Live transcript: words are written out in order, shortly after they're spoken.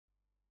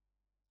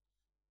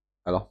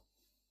Halo?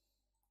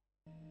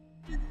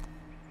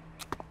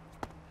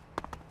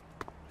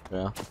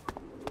 Ja.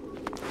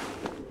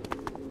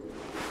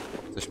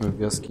 Jesteśmy w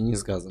jaskini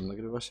z gazem.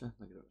 Nagrywa się?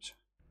 Nagrywa się.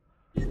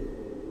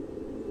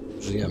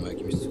 Żyjemy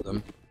jakimś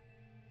cudem.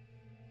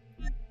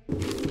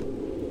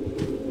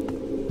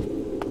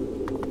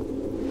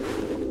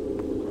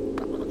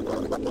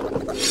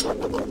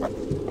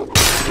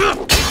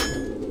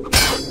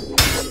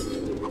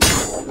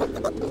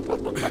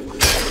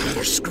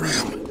 Better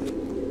scram.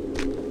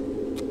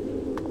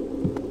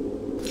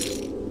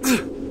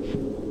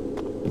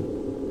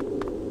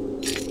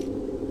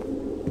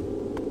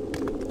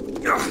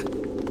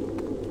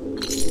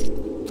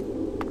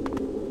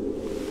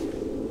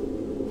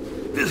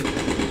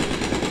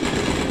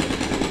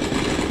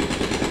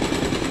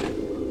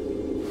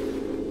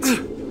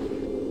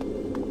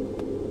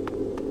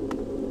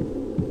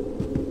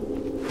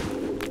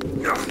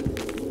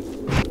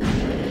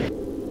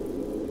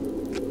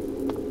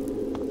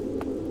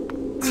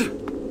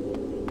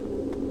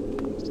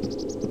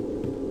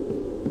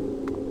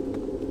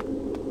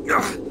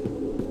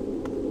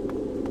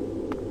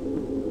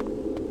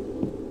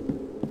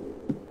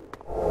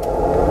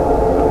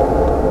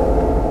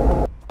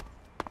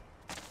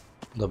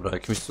 Dobra,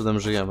 jakimś cudem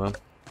żyjemy.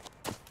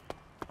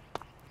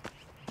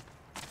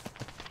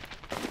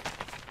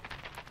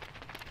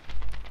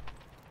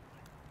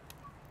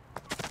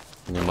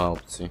 Nie ma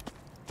opcji.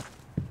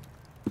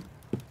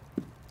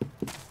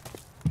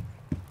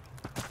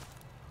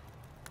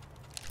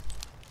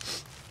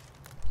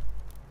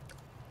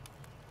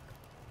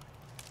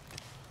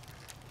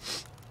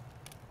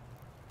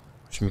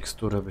 Jakąś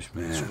miksturę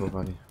byśmy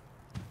potrzebowali.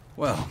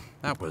 Well,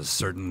 that was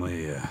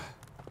certainly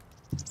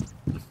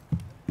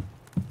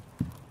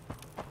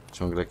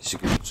Ciągle jakieś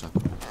glicze.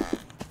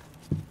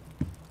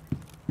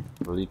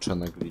 Liczę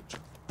na glicze.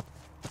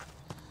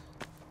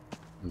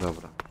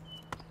 Dobra.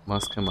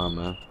 Maskę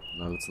mamy,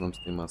 no ale co nam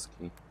z tej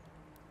maski?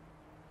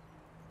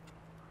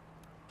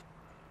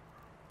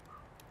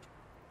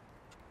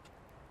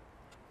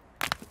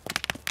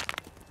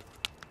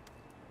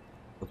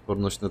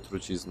 Odporność na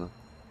truciznę.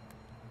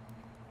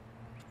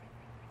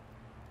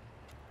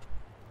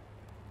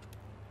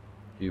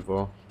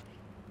 Piwo.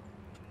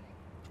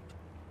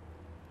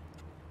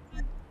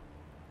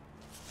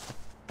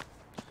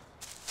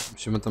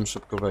 Musimy tam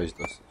szybko wejść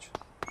dosyć.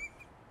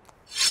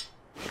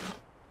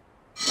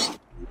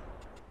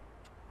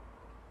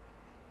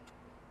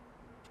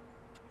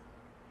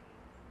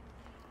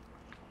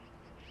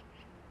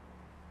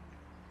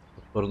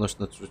 Odporność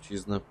na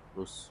truciznę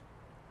plus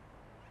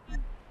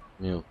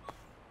miód.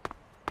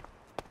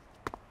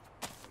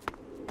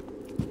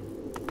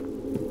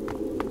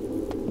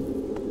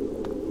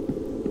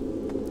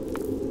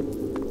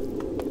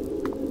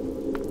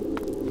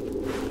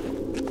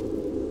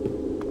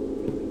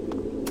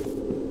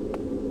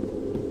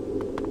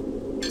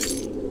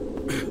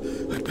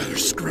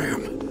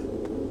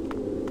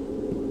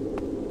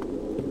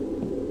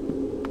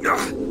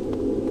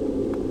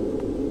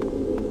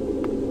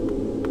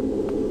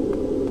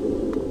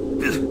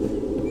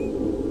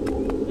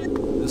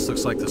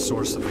 Looks like the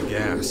source of the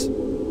gas.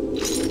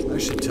 I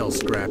should tell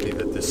Scrappy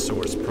that this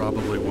source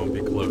probably won't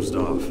be closed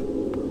off.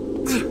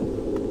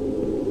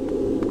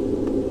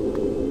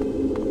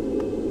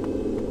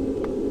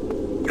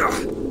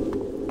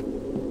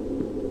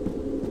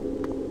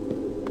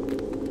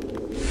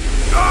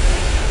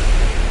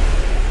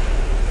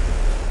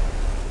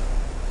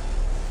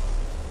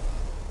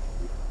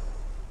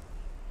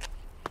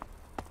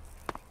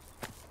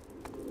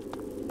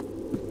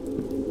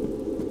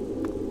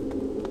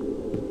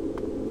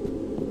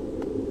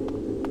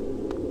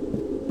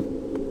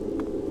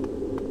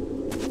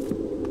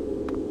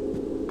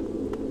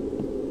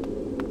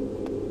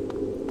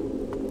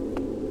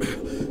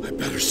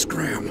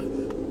 Scram.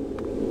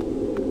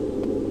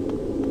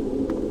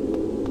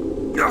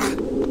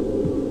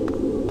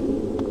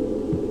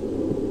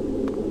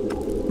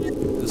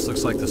 This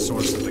looks like the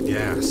source of the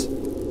gas.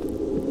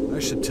 I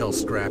should tell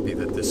Scrappy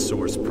that this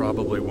source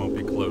probably won't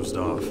be closed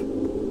off.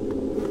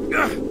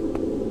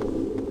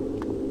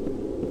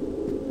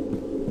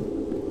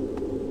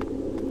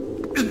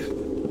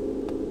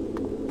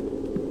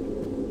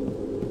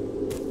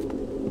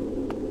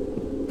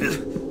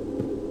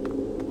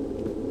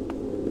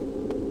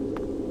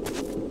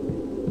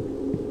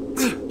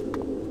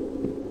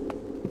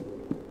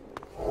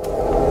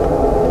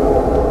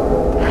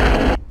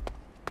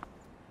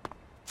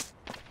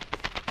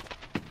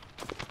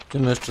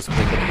 Idziemy jeszcze z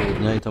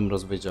południa i tam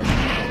rozwiedziamy.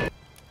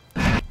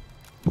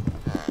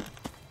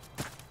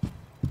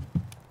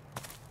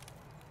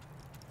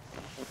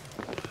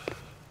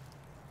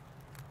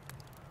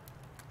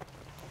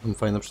 Tam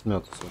fajne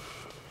przedmioty są.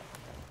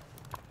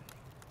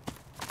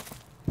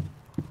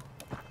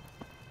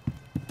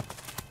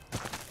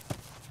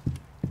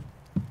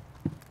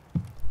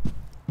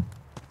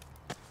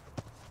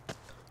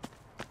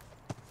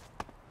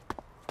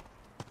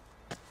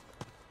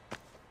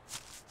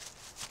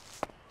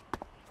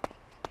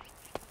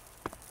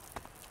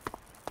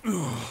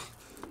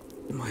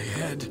 My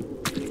head.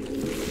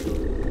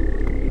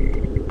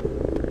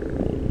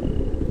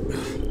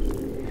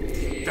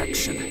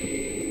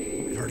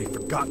 malfunction. I'd already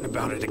forgotten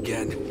about it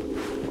again.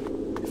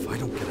 If I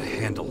don't get a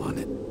handle on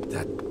it,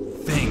 that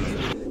thing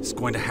is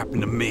going to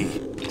happen to me.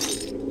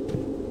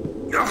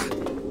 Ugh.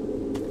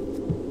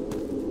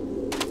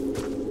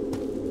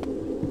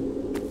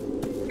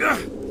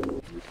 Ugh.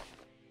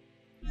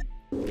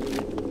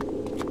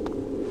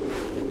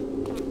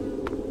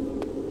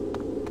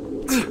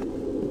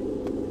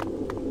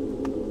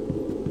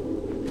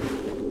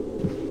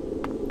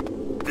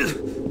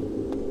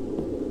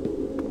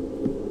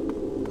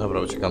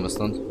 Dobra, uciekamy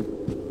stąd.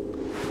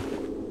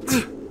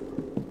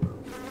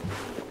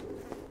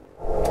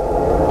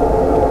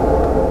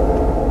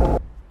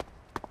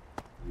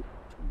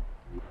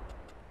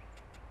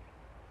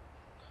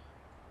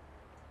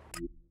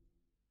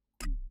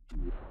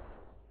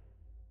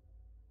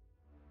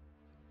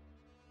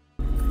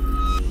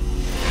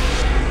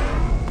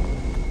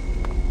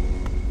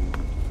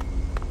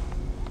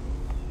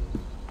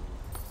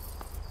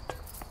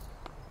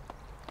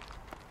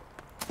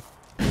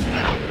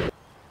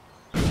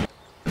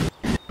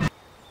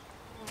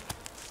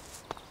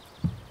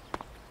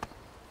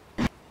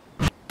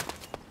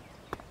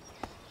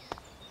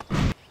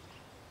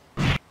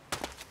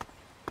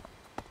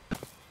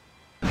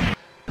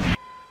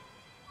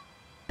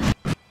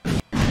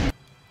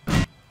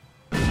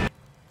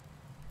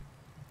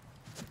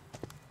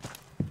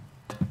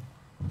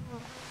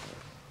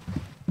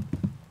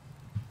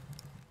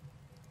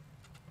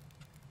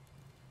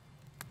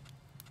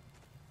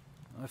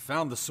 I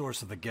found the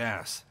source of the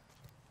gas.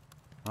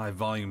 High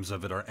volumes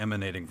of it are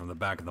emanating from the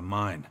back of the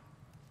mine.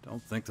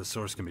 Don't think the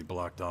source can be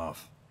blocked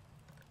off.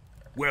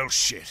 Well,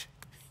 shit.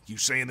 You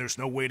saying there's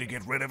no way to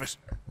get rid of it?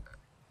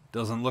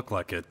 Doesn't look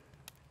like it.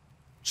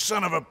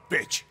 Son of a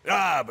bitch.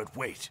 Ah, but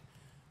wait.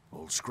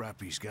 Old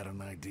Scrappy's got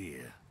an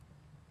idea.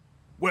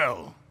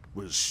 Well,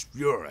 was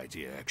your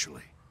idea,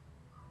 actually.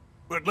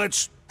 But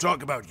let's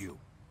talk about you.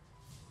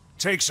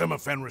 Take some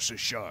of Fenris's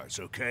shards,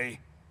 okay?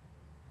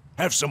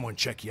 Have someone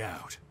check you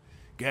out.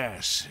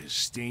 Gas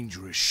is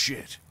dangerous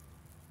shit.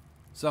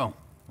 So,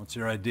 what's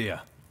your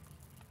idea?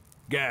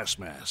 Gas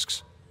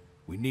masks.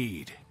 We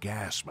need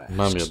gas masks.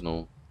 Mam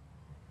jedną.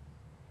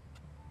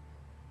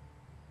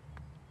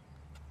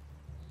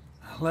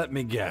 Let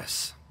me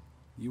guess.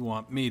 You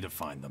want me to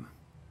find them?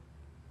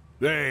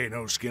 Hey,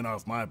 no skin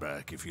off my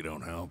back if you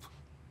don't help.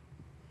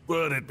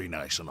 But it'd be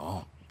nice and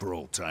all, for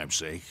old time's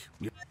sake.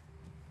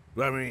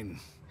 I mean,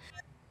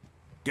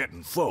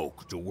 getting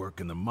folk to work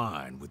in the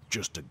mine with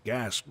just a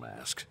gas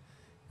mask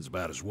is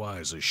about as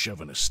wise as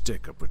shoving a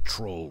stick up a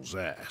troll's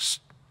ass.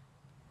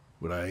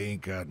 But I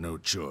ain't got no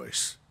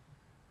choice.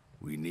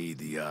 We need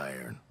the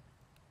iron.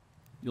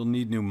 You'll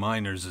need new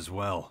miners as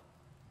well.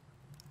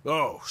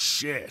 Oh,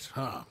 shit,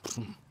 huh?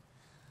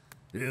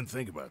 Didn't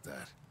think about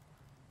that.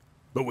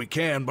 But we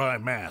can buy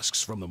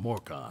masks from the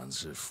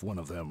Morcons if one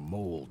of them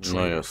mole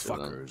trader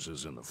fuckers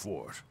is in the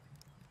fort.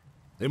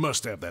 They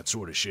must have that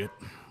sort of shit,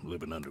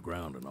 living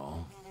underground and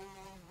all.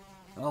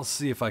 I'll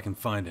see if I can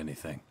find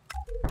anything.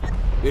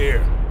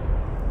 Here.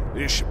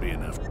 This should be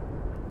enough.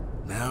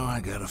 Now I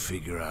gotta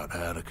figure out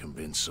how to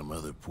convince some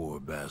other poor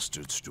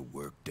bastards to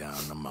work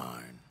down the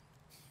mine.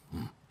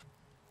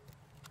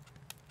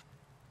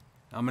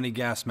 How many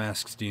gas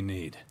masks do you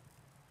need?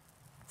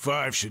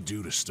 5 should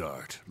do to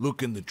start.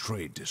 Look in the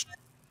trade district.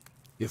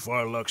 If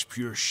our luck's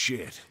pure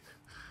shit,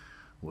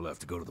 we'll have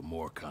to go to the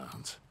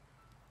Morcons.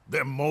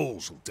 Them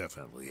moles will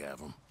definitely have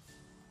them.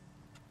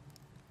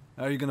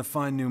 How are you gonna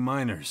find new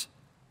miners?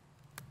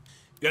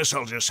 Guess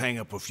I'll just hang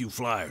up a few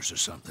flyers or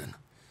something.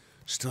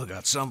 Still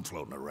got some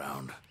floating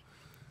around.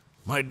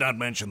 Might not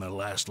mention the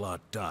last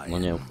lot dying. No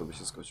nie, kto by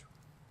się zgodził.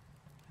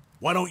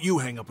 Why don't you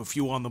hang up a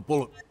few on the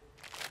bullet?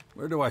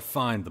 Where do I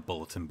find the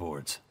bulletin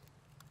boards?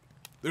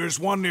 There's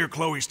one near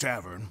Chloe's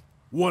Tavern,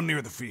 one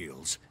near the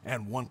fields,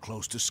 and one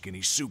close to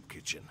Skinny's Soup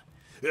Kitchen.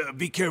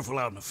 Be careful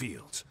out in the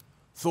fields.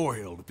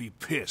 Thorhill would be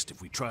pissed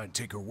if we try and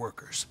take her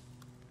workers.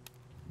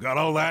 Got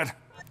all that?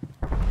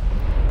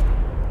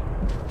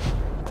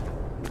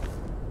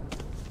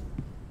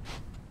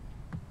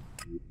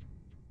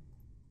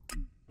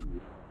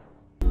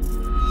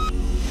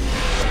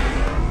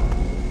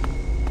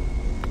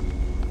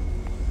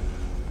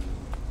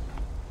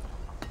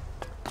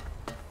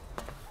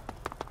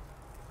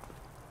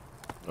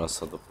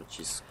 Rasa do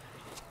pocisku.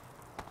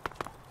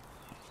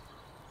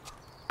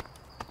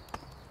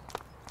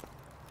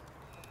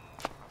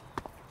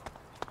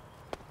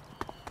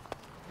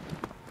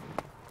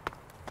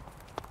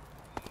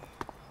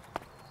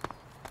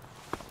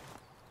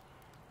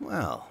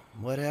 Well,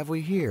 what have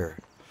we here?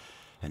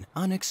 An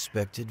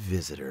unexpected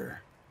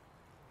visitor.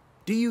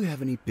 Do you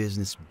have any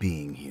business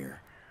being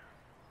here?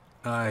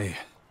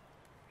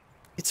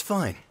 It's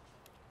fine.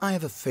 I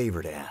have a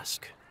favor to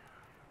ask.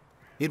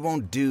 It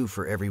won't do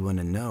for everyone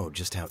to know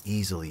just how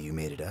easily you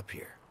made it up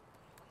here.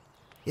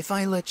 If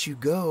I let you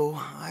go,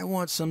 I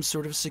want some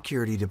sort of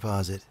security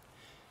deposit.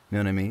 Know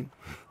what I mean?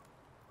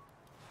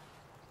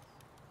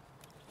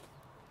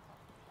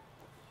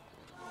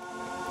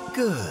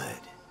 Good.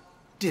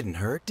 Didn't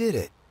hurt, did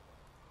it?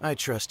 I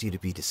trust you to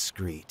be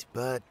discreet,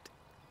 but...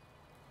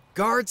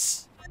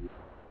 Guards!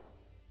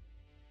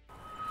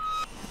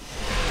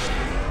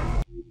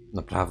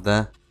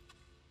 Naprawdę?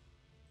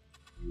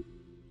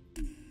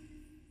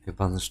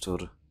 Jebany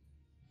szczur.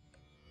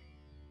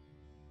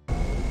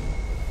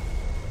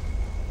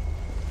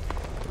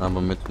 A,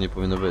 bo mnie tu nie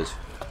powinno być.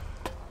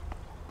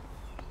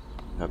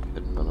 Ja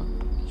pierdolę.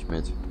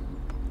 Śmieć.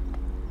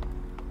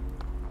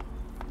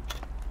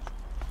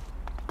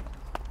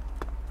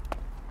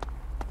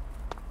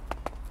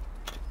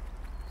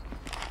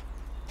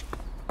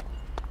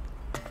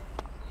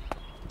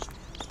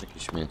 Taki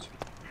śmieć.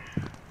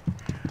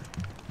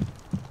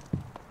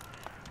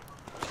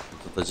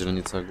 To ta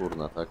dzielnica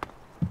górna, tak?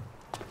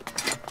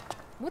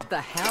 What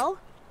the hell?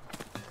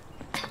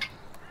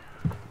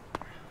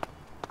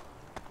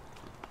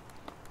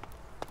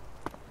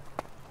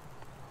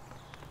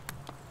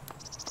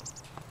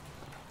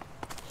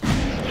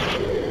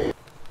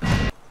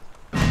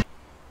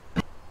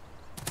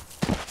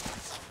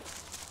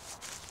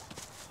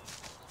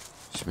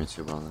 Śmieć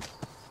jebany.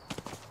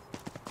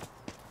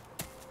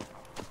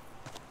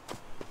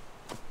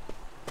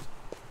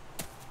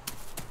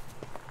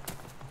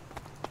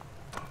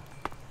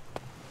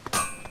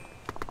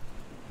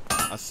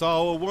 I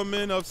saw a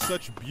woman of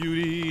such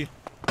beauty.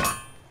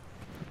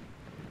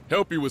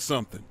 Help you with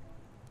something.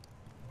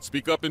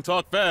 Speak up and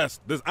talk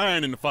fast. There's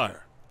iron in the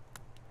fire.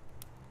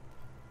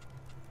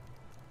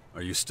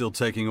 Are you still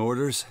taking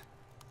orders?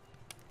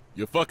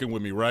 You're fucking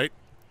with me, right?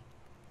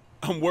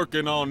 I'm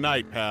working all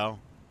night, pal.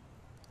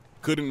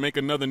 Couldn't make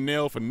another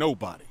nail for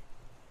nobody.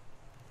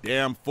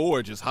 Damn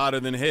forge is hotter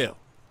than hell.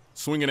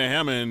 Swinging a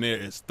hammer in there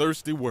is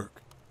thirsty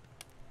work.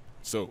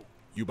 So,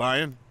 you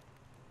buying?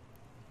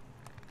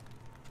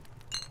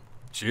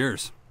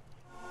 Cheers.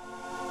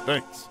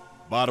 Thanks.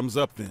 Bottoms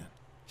up then.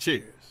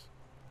 Cheers.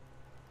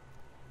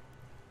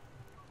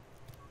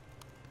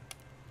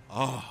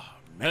 Oh,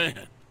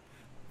 man.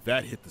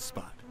 That hit the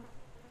spot.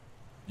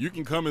 You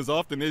can come as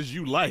often as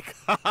you like.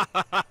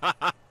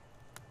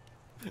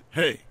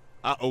 Hey,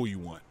 I owe you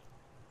one.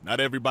 Not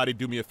everybody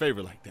do me a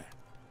favor like that.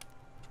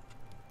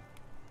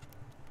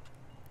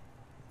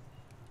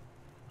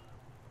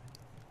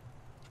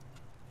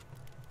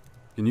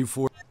 Can you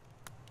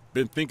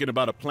Been thinking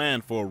about a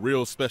plan for a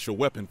real special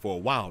weapon for a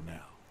while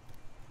now.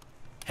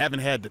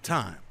 Haven't had the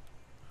time,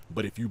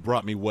 but if you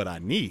brought me what I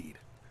need,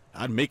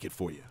 I'd make it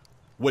for you.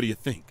 What do you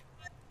think?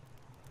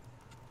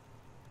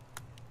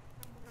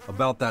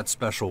 About that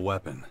special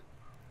weapon.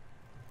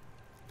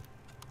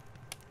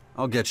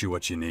 I'll get you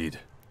what you need.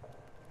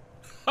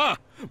 Ha!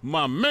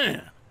 My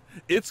man!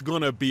 It's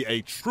gonna be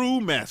a true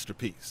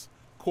masterpiece.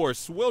 Of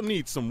course, we'll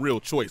need some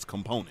real choice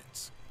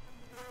components.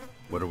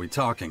 What are we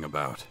talking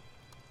about?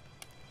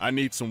 I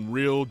need some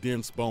real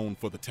dense bone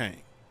for the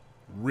tang.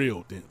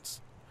 Real dense.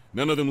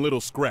 None of them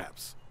little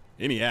scraps.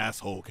 Any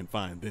asshole can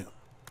find them.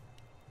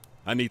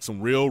 I need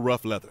some real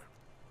rough leather.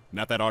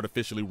 Not that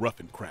artificially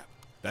roughened crap.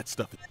 That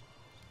stuff.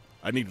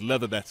 I need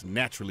leather that's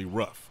naturally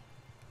rough.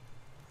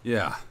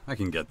 Yeah, I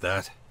can get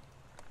that.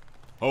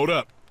 Hold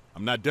up.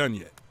 I'm not done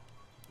yet.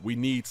 We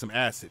need some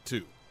acid,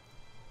 too.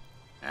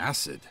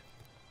 Acid?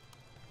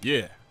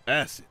 Yeah,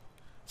 acid.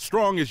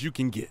 Strong as you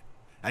can get.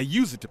 I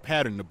use it to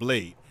pattern the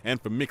blade,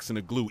 and for mixing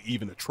a glue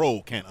even a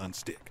troll can't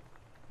unstick.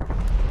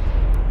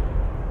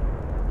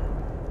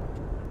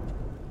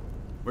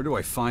 Where do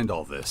I find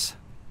all this?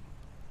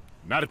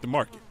 Not at the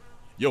market.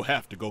 You'll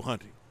have to go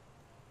hunting.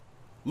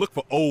 Look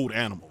for old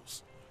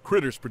animals.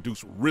 Critters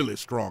produce really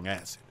strong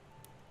acid.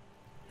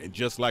 And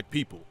just like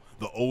people,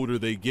 the older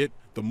they get,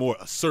 the more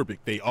acerbic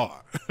they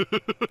are.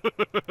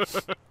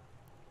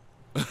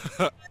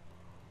 A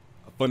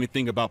funny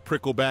thing about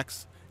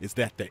pricklebacks is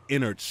that their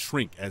innards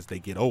shrink as they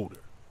get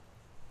older.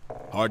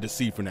 Hard to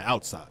see from the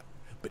outside,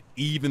 but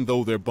even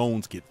though their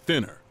bones get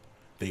thinner,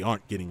 they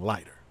aren't getting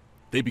lighter.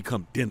 They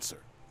become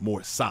denser,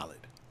 more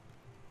solid.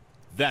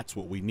 That's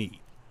what we need,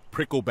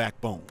 prickleback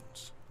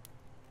bones.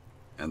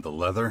 And the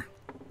leather?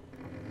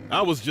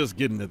 I was just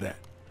getting to that.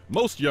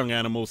 Most young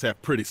animals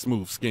have pretty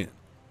smooth skin.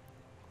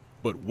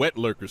 But wet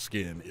lurker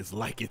skin is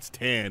like it's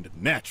tanned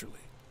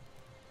naturally.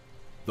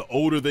 The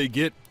older they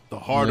get, the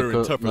harder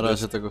and tougher. Na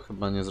razie tego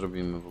chyba nie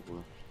zrobimy w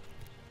ogóle.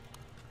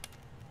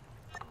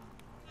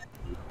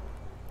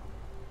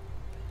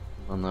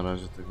 Chyba na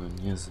razie tego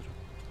nie zrobimy.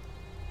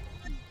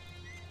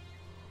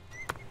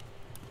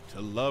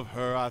 To love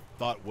her I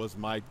thought was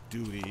my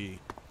duty.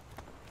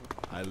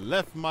 I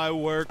left my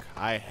work,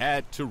 I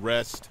had to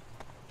rest.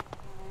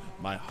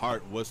 My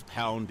heart was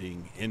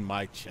pounding in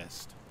my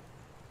chest.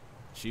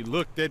 She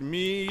looked at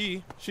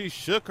me, she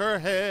shook her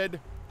head.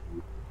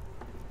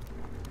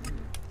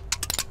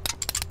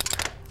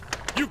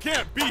 You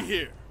can't be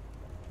here!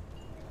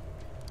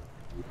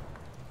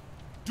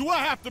 Do I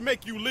have to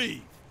make you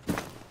leave?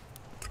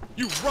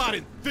 You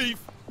rotten thief!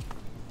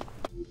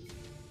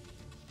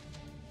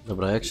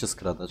 Dobra, jak się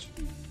skradać?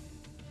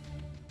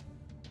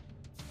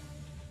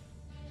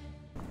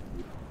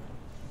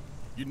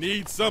 You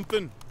need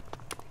something?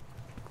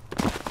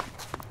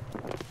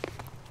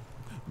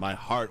 My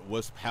heart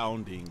was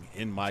pounding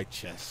in my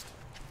chest.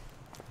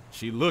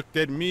 She looked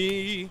at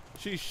me,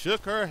 she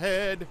shook her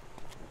head.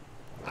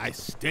 I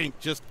stink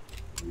just...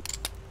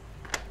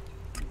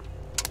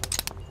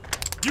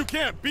 You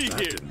can't be That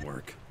here. didn't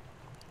work.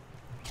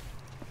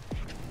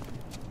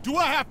 Do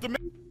I have to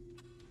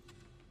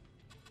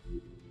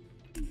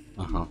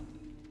Aha.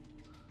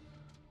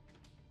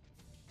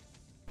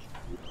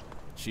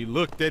 She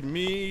looked at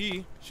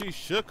me, she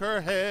shook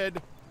her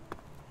head.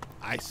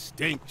 I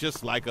stink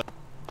just like a...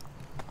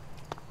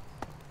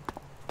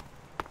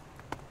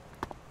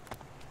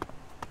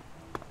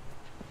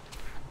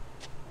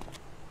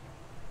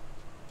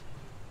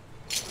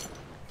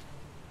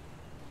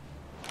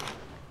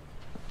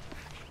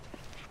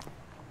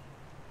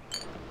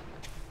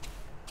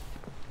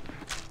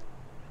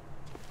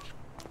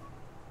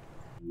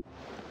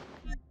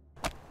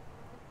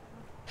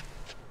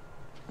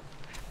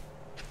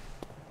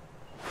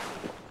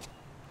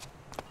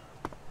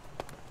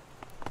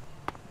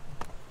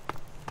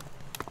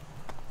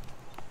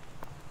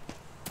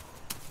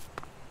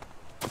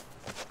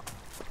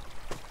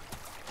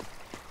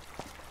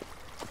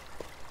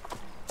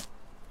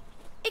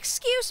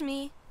 Excuse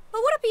me,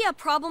 but would it be a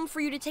problem for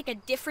you to take a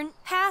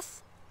different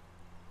path?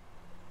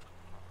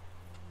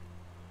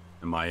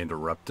 Am I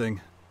interrupting?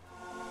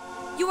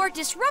 You are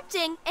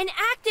disrupting an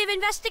active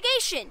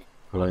investigation,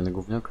 Kolejny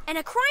gówniak. and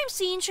a crime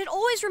scene should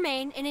always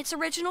remain in its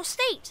original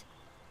state.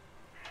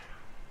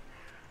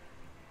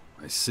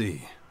 I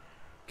see.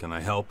 Can I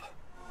help?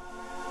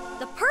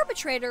 The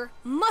perpetrator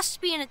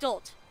must be an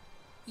adult.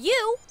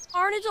 You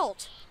are an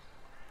adult.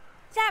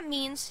 That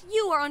means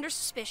you are under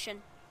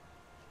suspicion.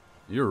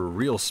 You're a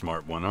real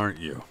smart one, aren't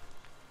you?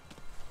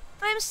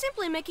 I am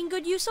simply making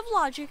good use of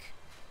logic.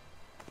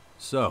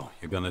 So,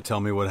 you gonna tell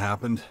me what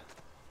happened?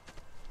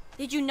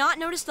 Did you not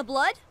notice the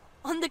blood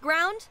on the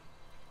ground?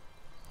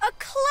 A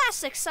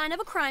classic sign of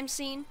a crime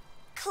scene.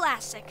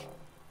 Classic.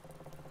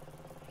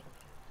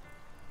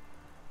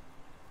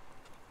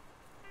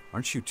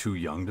 Aren't you too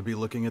young to be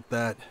looking at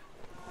that?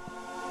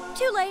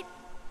 Too late.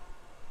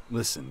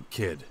 Listen,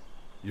 kid.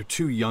 You're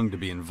too young to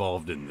be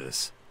involved in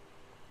this.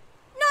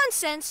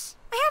 Nonsense.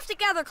 I have to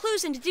gather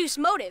clues and deduce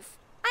motive.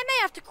 I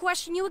may have to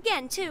question you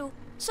again, too,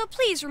 so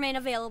please remain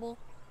available.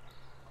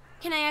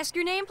 Can I ask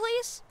your name,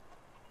 please?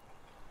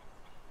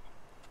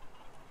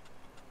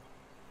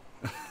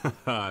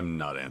 I'm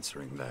not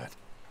answering that.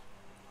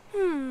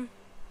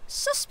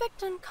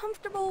 Suspect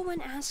uncomfortable when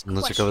asked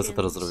No ciekawe co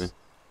teraz zrobi.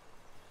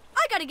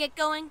 I gotta get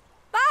going.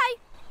 Bye!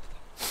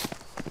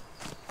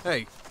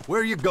 Hey,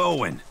 where are you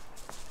going?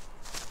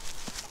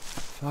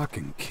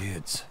 Fucking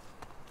kids.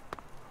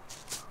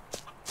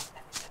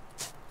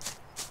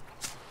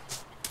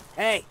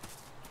 Hey!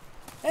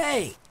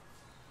 Hey!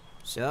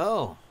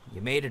 So,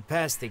 you made it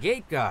past the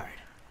gate guard.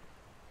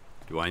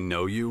 Do I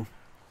know you?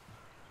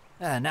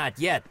 Not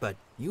yet, but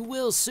you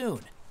will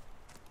soon.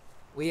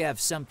 We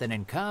have something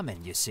in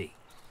common, you see.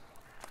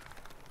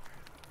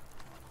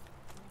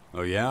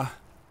 Oh yeah?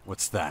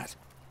 What's that?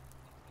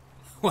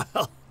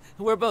 Well,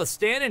 we're both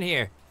standing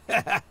here.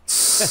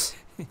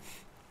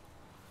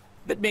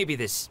 But maybe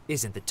this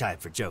isn't the time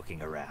for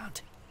joking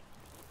around.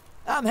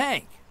 I'm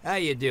Hank. How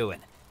you doing?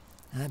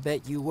 I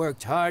bet you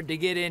worked hard to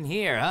get in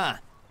here, huh?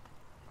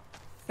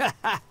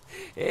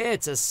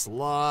 It's a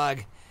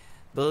slog.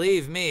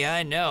 Believe me,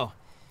 I know.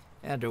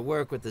 Had to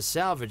work with the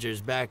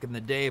salvagers back in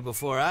the day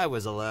before I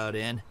was allowed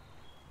in.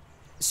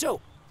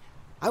 So,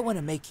 I want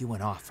to make you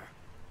an offer.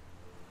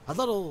 A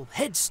little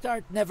head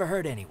start never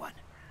hurt anyone.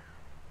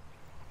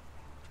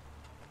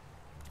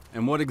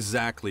 And what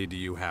exactly do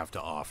you have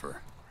to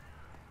offer?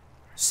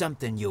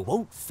 Something you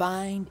won't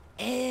find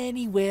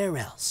anywhere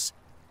else.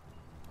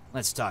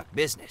 Let's talk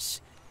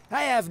business.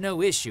 I have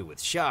no issue with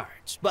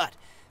shards, but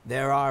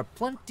there are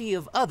plenty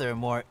of other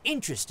more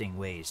interesting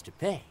ways to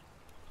pay.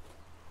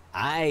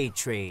 I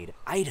trade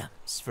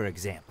items, for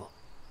example.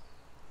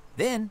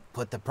 Then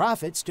put the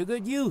profits to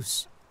good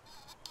use.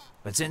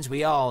 But since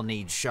we all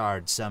need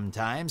shards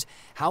sometimes,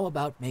 how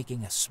about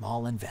making a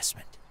small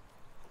investment?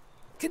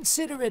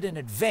 Consider it an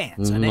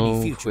advance on any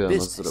No future chuja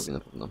nas business. zrobi na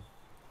pewno.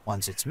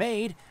 Once it's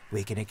made,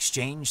 we can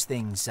exchange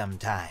things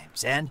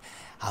sometimes, and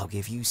I'll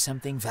give you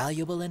something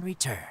valuable in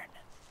return.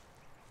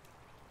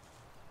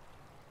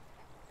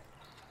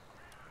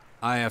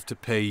 I have to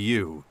pay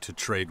you to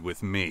trade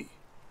with me.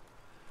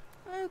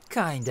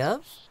 Kind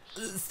of.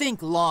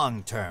 Think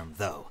long term,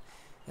 though.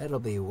 It'll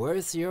be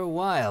worth your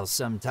while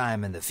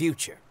sometime in the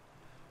future.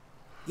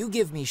 You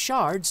give me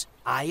shards,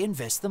 I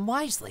invest them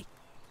wisely.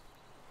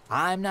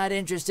 I'm not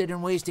interested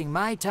in wasting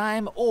my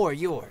time or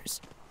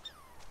yours.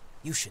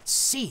 You should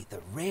see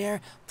the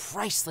rare,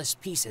 priceless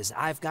pieces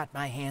I've got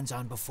my hands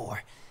on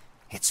before.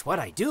 It's what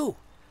I do.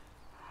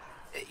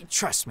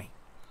 Trust me.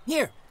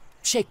 Here,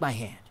 shake my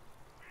hand.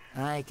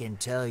 I can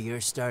tell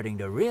you're starting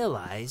to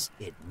realize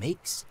it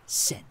makes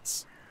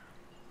sense.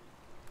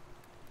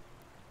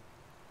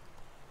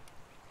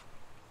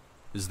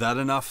 Is that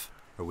enough?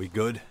 Are we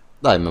good?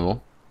 Dajmy mu.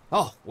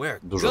 Oh, we're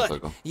Dużo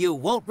good. tego. You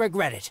won't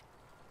regret it.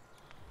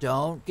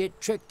 Don't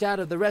get tricked out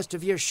of the rest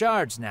of your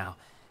shards now.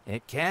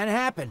 It can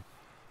happen.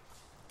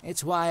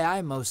 It's why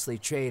I mostly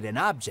trade in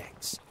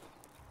objects.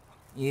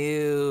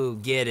 You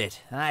get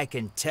it, I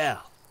can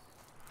tell.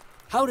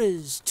 How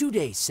does 2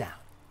 days sound?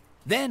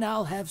 Then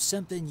I'll have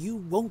something you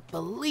won't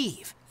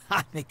believe.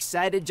 I'm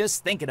excited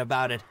just thinking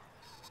about it.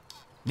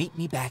 Meet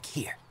me back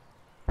here.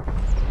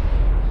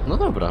 No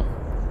dobra.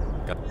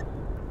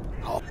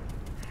 Oh.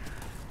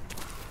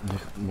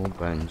 Niech mu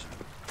będzie.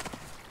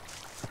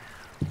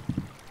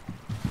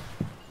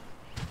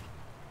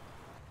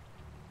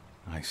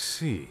 I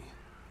see.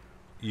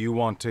 You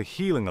want a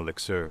healing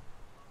elixir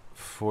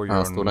for A,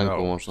 your z tą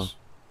ręką można. nose.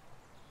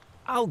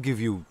 I'll give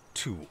you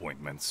 2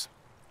 ointments.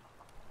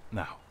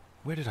 Now,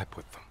 where did I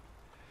put them?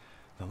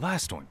 The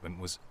last ointment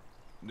was...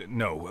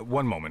 No,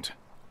 1 moment.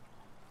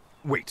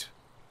 Wait,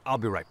 I'll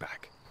be right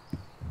back.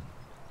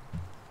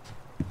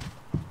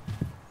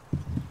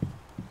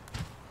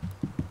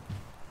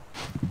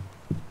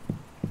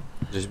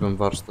 Gdzieś bym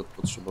warsztat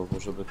potrzebował,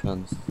 żeby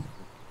ten...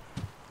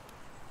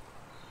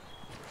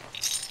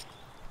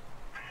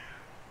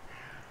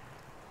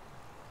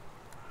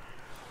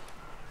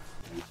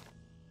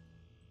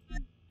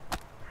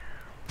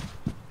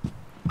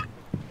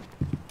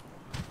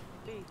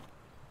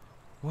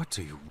 What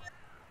do you...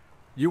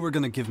 You were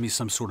gonna give me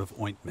some sort of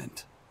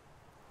ointment.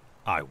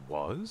 I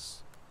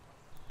was?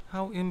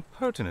 How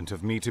impertinent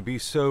of me to be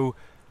so...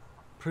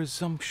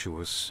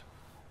 presumptuous.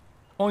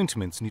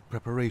 Ointments need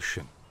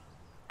preparation.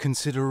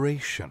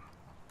 Consideration.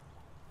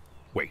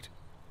 Wait,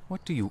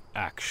 what do you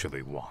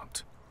actually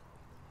want?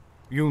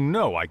 You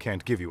know I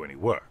can't give you any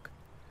work.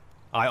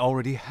 I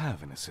already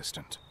have an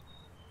assistant.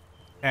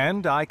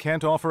 And I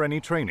can't offer any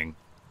training.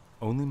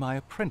 Only my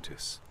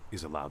apprentice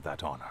is allowed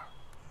that honor.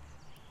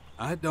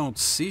 I don't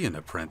see an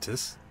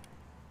apprentice.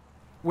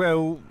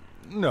 Well,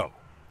 no.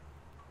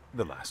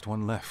 The last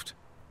one left.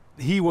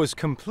 He was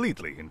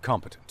completely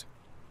incompetent.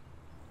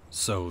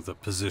 So the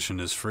position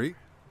is free?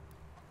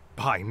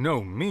 By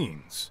no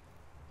means.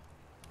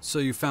 So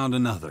you found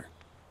another?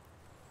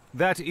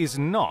 That is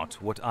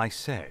not what I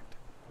said.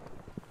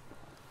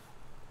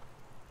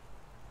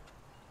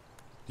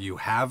 Do you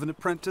have an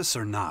apprentice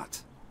or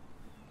not?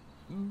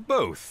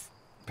 Both,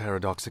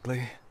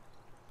 paradoxically.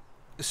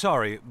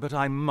 Sorry, but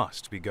I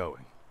must be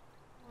going.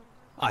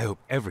 I hope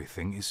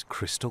everything is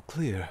crystal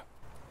clear.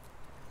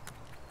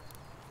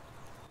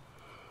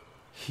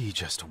 He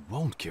just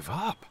won't give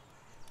up.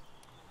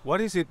 What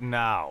is it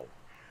now?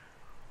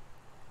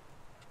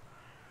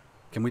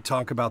 Can we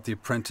talk about the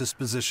apprentice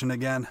position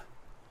again?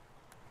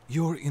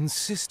 Your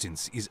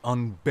insistence is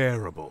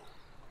unbearable.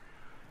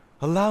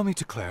 Allow me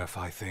to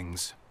clarify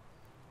things.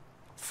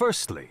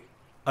 Firstly,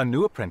 a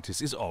new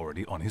apprentice is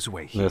already on his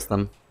way here.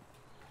 Jestem.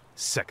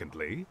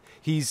 Secondly,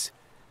 he's,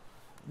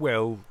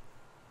 well,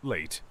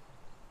 late.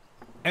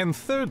 And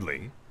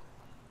thirdly,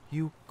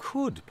 you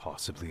could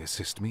possibly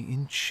assist me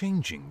in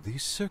changing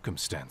these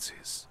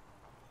circumstances.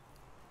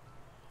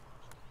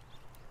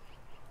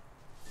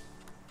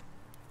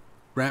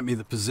 Grant me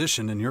the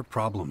position and your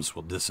problems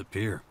will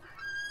disappear.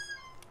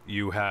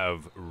 You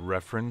have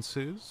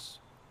references?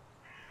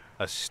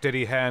 A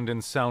steady hand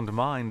and sound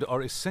mind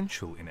are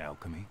essential in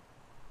alchemy.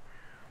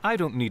 I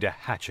don't need a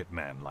hatchet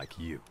man like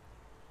you.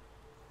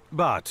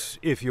 But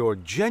if you're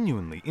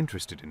genuinely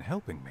interested in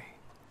helping me,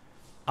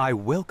 I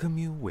welcome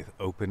you with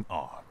open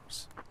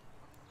arms.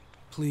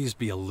 Please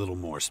be a little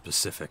more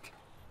specific.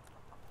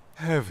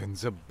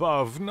 Heavens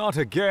above, not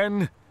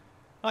again!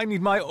 I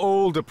need my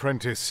old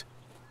apprentice.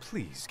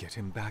 Please get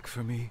him back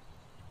for me.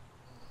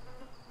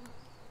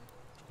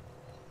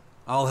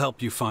 I'll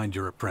help you find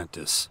your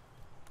apprentice.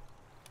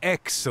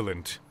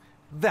 Excellent.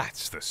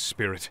 That's the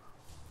spirit.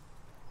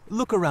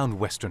 Look around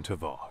Western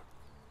Tavar.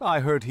 I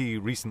heard he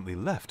recently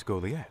left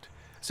Goliath,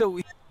 so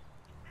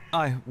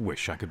I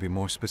wish I could be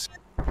more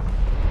specific.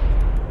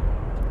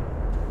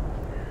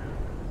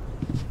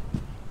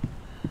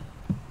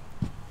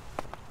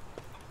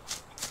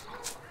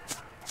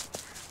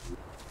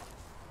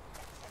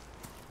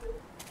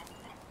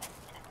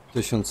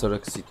 Tysiąc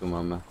Elexitu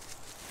mamy.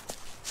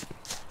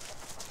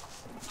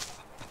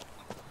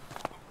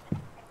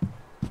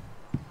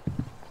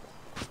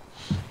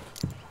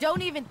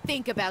 Don't even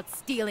think about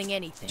stealing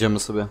anything. Idziemy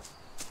sobie.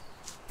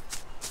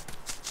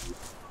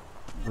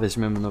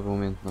 Weźmiemy nową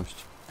umiejętność.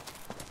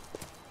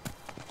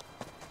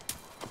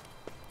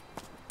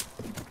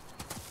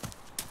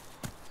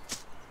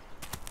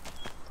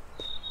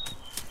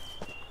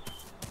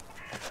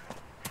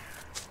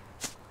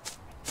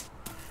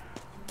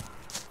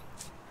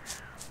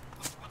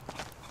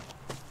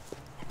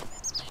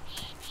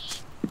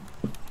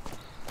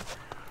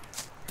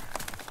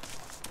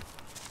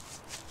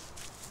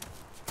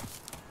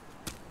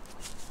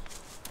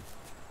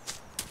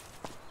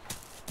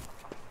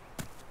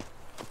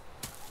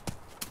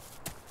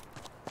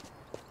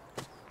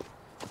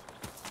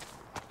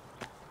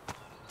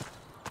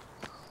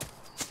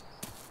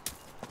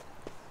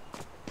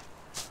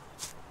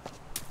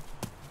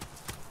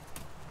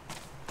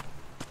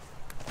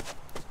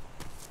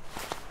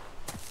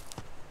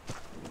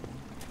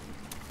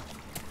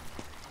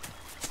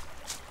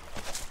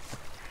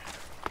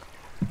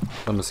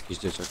 Tam jest jakiś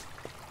dzieciak.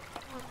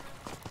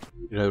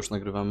 Ile już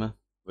nagrywamy?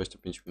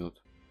 25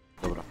 minut.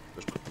 Dobra,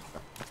 jeszcze chwilkę.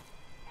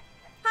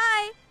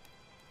 Hi!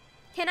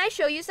 Can I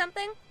show you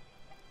something?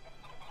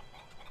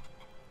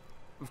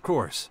 Of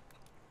course.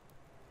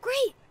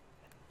 Great!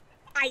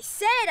 I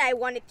said I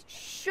wanted to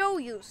show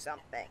you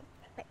something.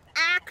 But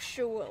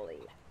actually,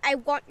 I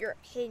want your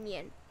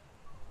opinion.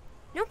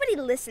 Nobody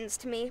listens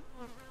to me.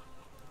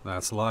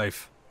 That's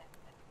life.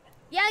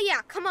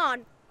 Yeah, come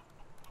on.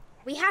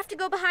 We have to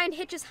go behind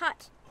Hitch's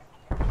hut.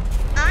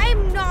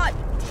 I'm not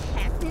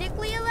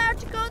technically allowed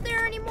to go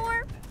there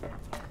anymore,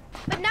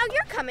 but now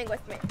you're coming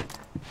with me.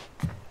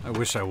 I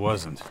wish I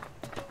wasn't.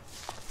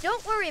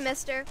 Don't worry,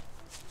 mister.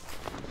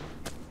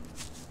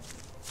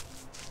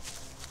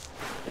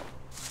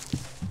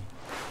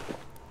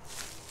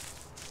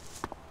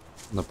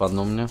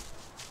 Napadną mnie?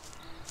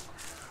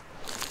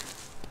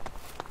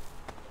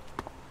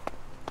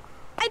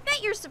 I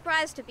bet you're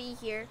surprised to be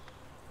here.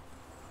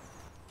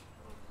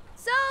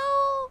 So,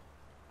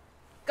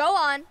 go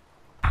on.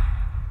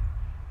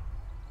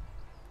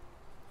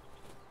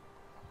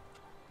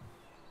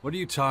 What are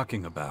you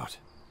talking about?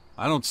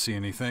 I don't see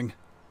anything.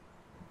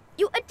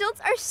 You adults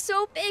are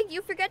so big,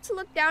 you forget to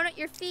look down at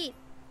your feet.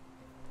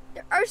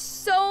 There are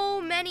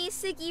so many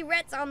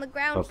cigarettes on the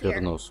ground here.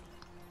 Papiernos.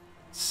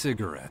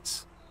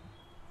 Cigarettes.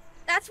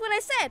 That's what I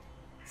said.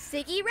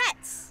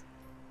 Cigarettes.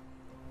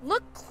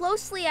 Look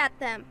closely at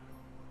them.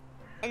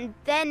 And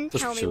then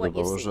Też tell mi me się what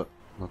you wydawało, see. że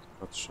na to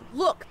patrzę.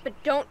 Look, but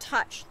don't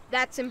touch.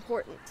 That's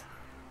important.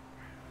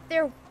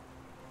 They're...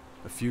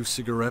 A few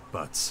cigarette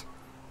butts.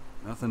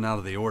 Nothing out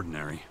of the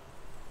ordinary.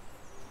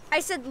 I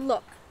said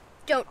look,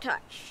 don't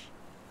touch.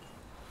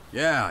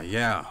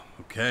 Yeah,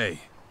 okay.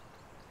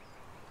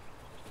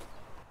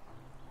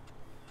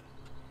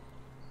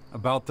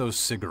 About those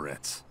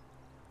cigarettes.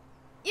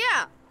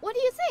 Yeah, what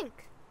do you think?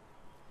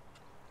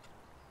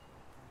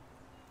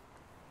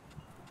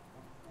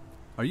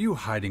 Are you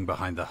hiding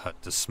behind the hut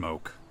to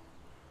smoke?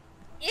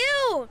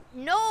 Ew!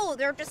 No,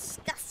 they're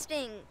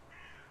disgusting.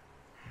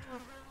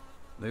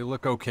 They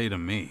look okay to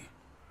me.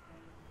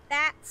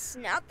 That's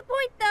not the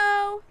point,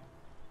 though.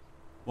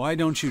 Why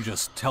don't you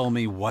just tell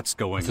me what's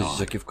going Widzisz, on?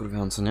 jakie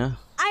wkurwiające, nie?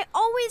 I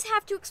always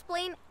have to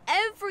explain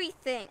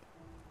everything.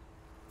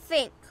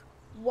 Think,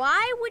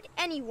 why would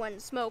anyone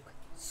smoke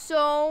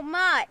so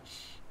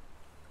much?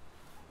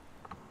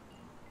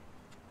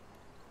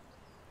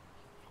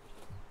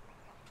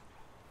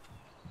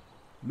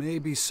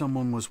 Maybe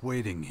someone was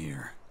waiting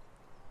here.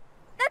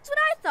 That's what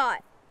I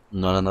thought.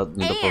 No ale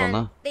niedopalone?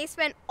 And they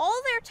spent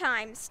all their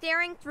time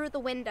staring through the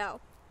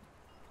window.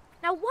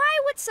 Now, why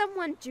would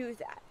someone do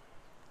that?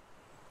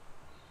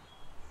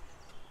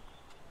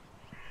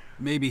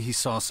 Maybe he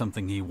saw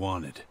something he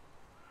wanted.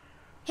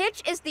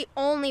 Hitch is the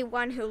only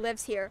one who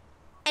lives here,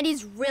 and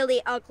he's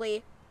really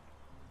ugly.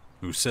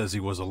 Who says he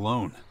was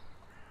alone?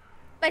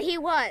 But he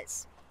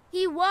was.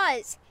 He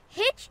was.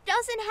 Hitch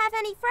doesn't have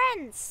any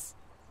friends.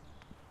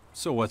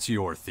 So what's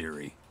your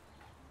theory?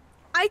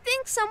 I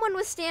think someone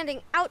was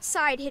standing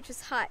outside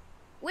Hitch's hut,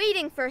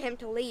 waiting for him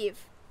to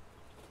leave.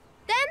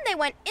 Then they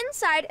went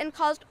inside and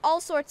caused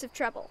all sorts of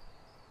trouble.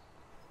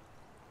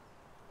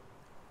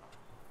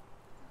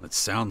 It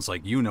sounds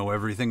like you know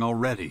everything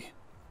already.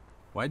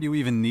 Why do you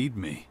even need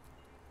me?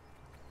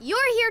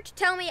 You're here to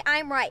tell me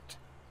I'm right.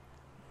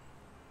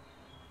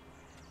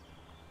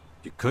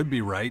 You could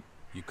be right,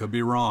 you could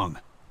be wrong.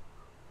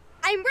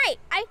 I'm right.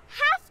 I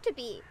have to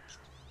be.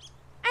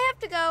 I have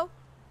to go.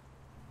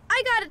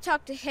 I gotta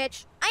talk to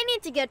Hitch. I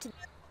need to get to...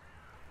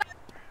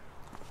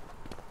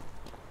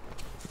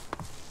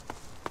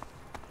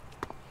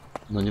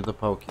 No nie do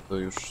pałki to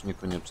już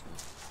niekoniecznie.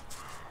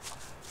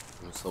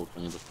 Są to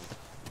nie do pałki.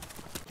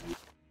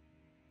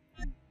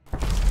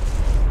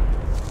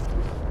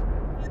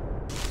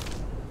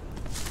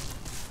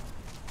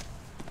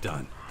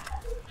 Done.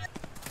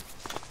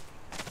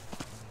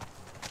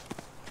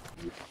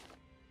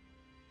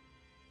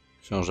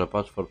 Książę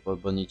padł,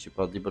 Forbanici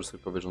padli,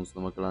 Berserkowie wierząc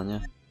na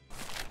Magelanie.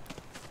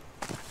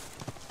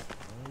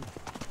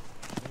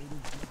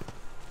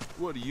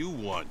 What do you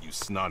want, you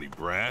snotty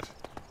brat?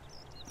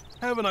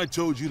 Haven't I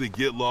told you to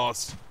get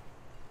lost?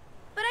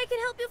 But I can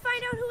help you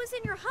find out who was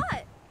in your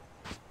hut.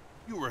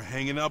 You were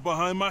hanging out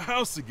behind my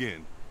house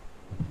again.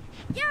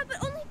 Yeah, but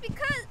only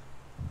because...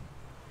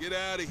 Get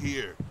out of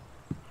here.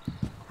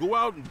 Go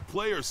out and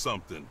play or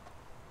something.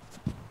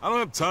 I don't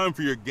have time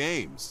for your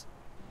games.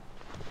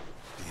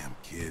 Damn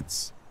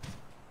kids.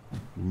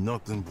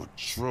 Nothing but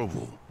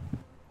trouble.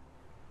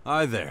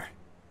 Hi there.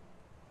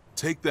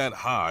 Take that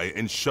high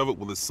and shove it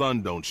where the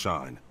sun don't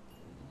shine.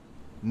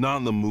 Not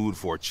in the mood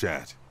for a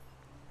chat.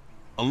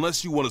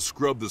 Unless you want to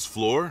scrub this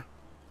floor?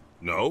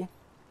 No?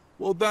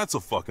 Well, that's a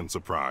fucking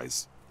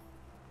surprise.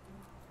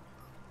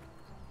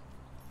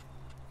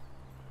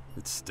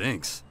 It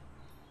stinks.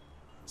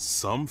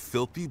 Some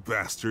filthy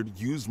bastard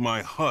used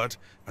my hut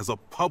as a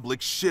public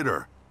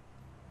shitter.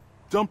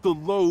 Dumped a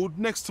load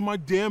next to my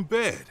damn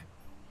bed.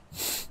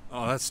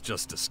 Oh, that's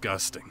just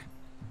disgusting.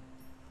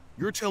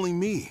 You're telling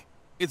me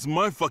it's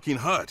my fucking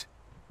hut.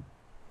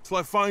 Till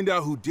I find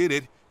out who did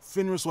it,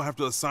 Fenris will have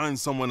to assign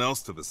someone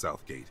else to the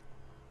South Gate.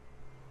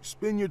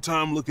 Spend your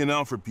time looking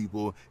out for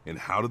people, and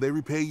how do they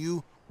repay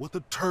you? With a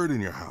turd in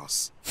your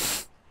house.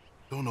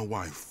 Don't know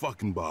why I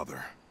fucking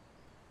bother.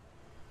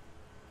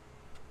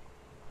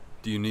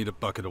 Do you need a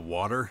bucket of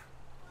water?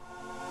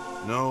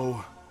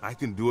 No, I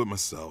can do it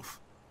myself.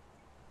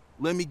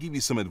 Let me give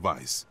you some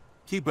advice.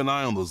 Keep an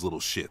eye on those little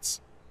shits.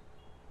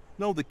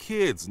 No, the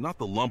kids, not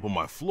the lump on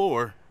my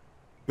floor.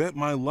 Bet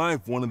my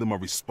life one of them are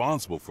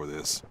responsible for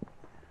this.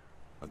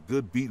 A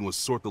good beating would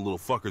sort the little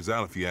fuckers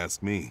out if you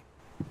ask me.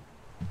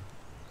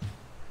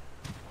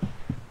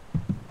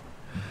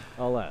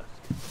 I'll ask.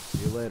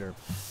 See you later.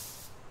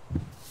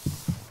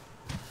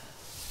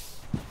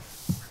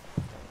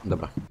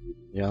 Dobra,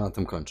 ja na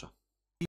tym kończę.